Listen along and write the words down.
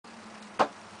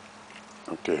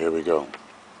Okay, here we go.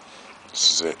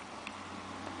 This is it.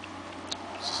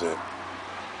 This is it.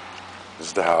 This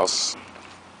is the house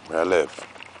where I live.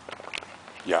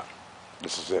 Yeah,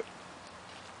 this is it.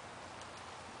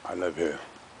 I live here.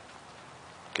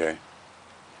 Okay?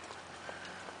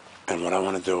 And what I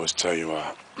want to do is tell you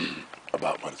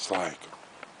about what it's like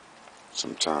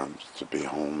sometimes to be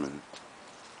home and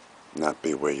not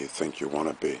be where you think you want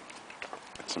to be.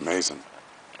 It's amazing.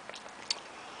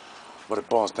 What it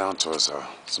boils down to is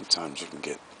sometimes you can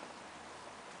get,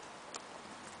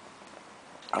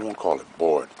 I won't call it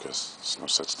bored because there's no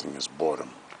such thing as boredom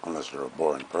unless you're a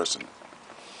boring person.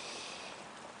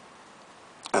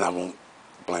 And I won't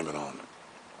blame it on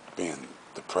being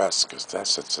depressed because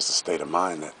that's just a state of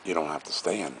mind that you don't have to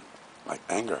stay in, like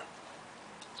anger.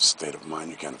 It's a state of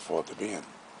mind you can't afford to be in.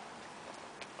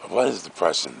 But what is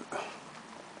depression?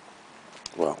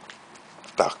 Well,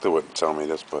 doctor wouldn't tell me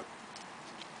this, but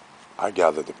I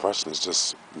gather depression is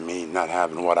just me not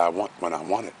having what I want when I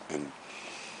want it. And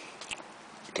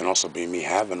it can also be me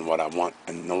having what I want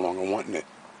and no longer wanting it.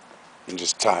 And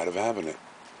just tired of having it.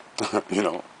 You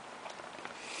know,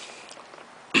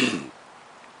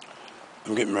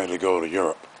 I'm getting ready to go to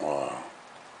Europe or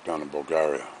down to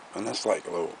Bulgaria. And that's like a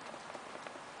little,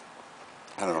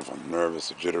 I don't know if I'm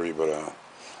nervous or jittery, but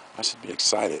I should be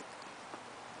excited.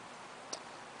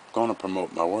 I'm going to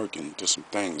promote my work and do some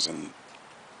things, and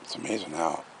it's amazing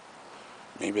how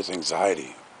maybe it's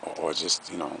anxiety or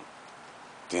just,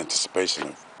 the anticipation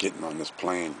of getting on this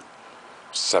plane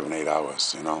 7, 8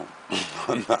 hours,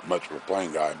 I'm not much of a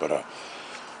plane guy, but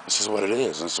this is what it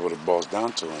is. This is what it boils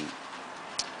down to, and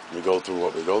we go through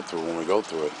what we go through when we go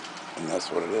through it, and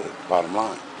that's what it is. Bottom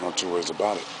line, no two ways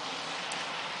about it.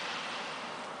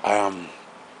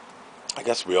 I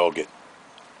guess we all get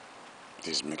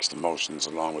these mixed emotions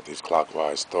along with these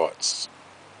clockwise thoughts,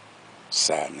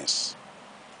 sadness,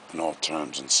 in all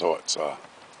terms and sorts.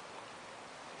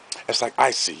 It's like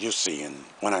I see, you see, and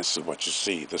when I see what you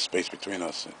see, the space between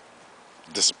us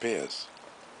disappears.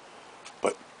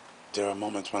 But there are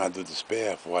moments when I do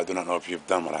despair, for I do not know if you've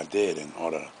done what I did in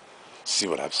order to see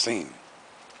what I've seen.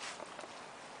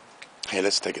 Hey,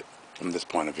 let's take it from this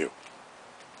point of view.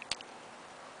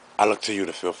 I look to you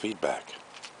to feel feedback.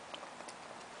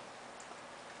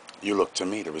 You look to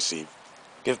me to receive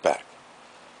give back.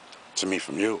 To me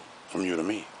from you to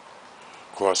me.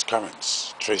 Cross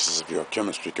currents, traces of your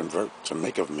chemistry convert to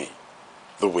make of me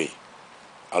the we.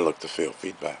 I look to feel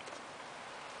feedback.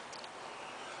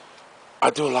 I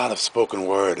do a lot of spoken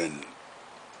word, and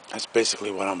that's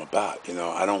basically what I'm about.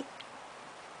 I don't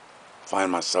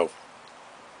find myself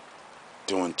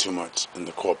doing too much in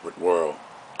the corporate world.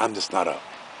 I'm just not a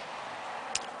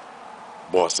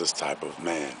bosses type of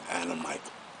man, and I'm like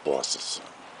bosses.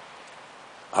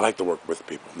 I like to work with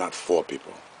people, not for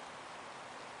people.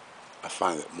 I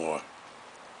find it more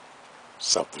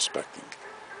self-respecting.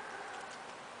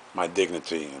 My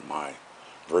dignity and my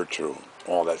virtue,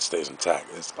 all that stays intact.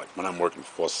 It's like when I'm working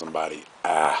for somebody,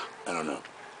 I don't know.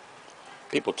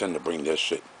 People tend to bring their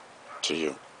shit to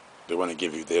you. They want to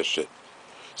give you their shit.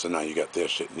 So now you got their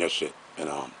shit and your shit. And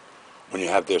when you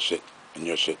have their shit and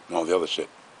your shit and all the other shit,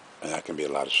 and that can be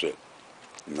a lot of shit.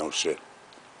 No shit.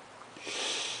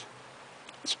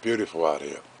 It's beautiful out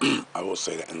here. I will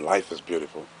say that. And life is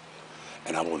beautiful.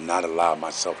 And I will not allow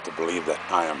myself to believe that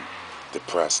I am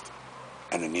depressed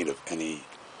and in need of any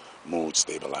mood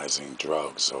stabilizing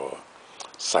drugs or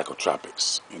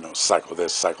psychotropics. Cycle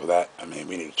this, cycle that. I mean,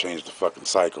 we need to change the fucking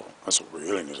cycle. That's what we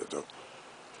really need to do.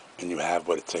 And you have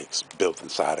what it takes built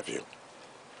inside of you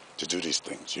to do these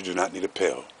things. You do not need a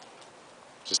pill.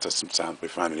 Just that sometimes we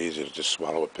find it easier to just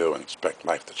swallow a pill and expect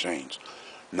life to change.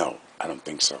 No, I don't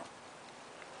think so.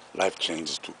 Life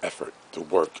changes through effort, through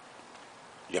work.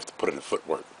 You have to put in the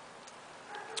footwork.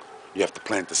 You have to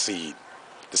plant the seed.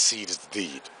 The seed is the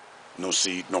deed. No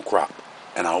seed, no crop.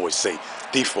 And I always say,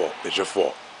 default is your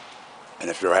fault. And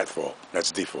if you're at fault,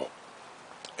 that's default.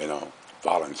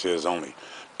 Volunteers only.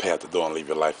 Pay at the door and leave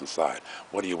your life inside.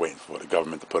 What are you waiting for? The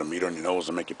government to put a meter on your nose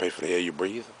and make you pay for the air you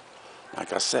breathe?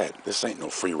 Like I said, this ain't no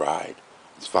free ride.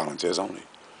 It's volunteers only.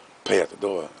 Pay at the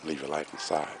door and leave your life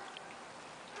inside.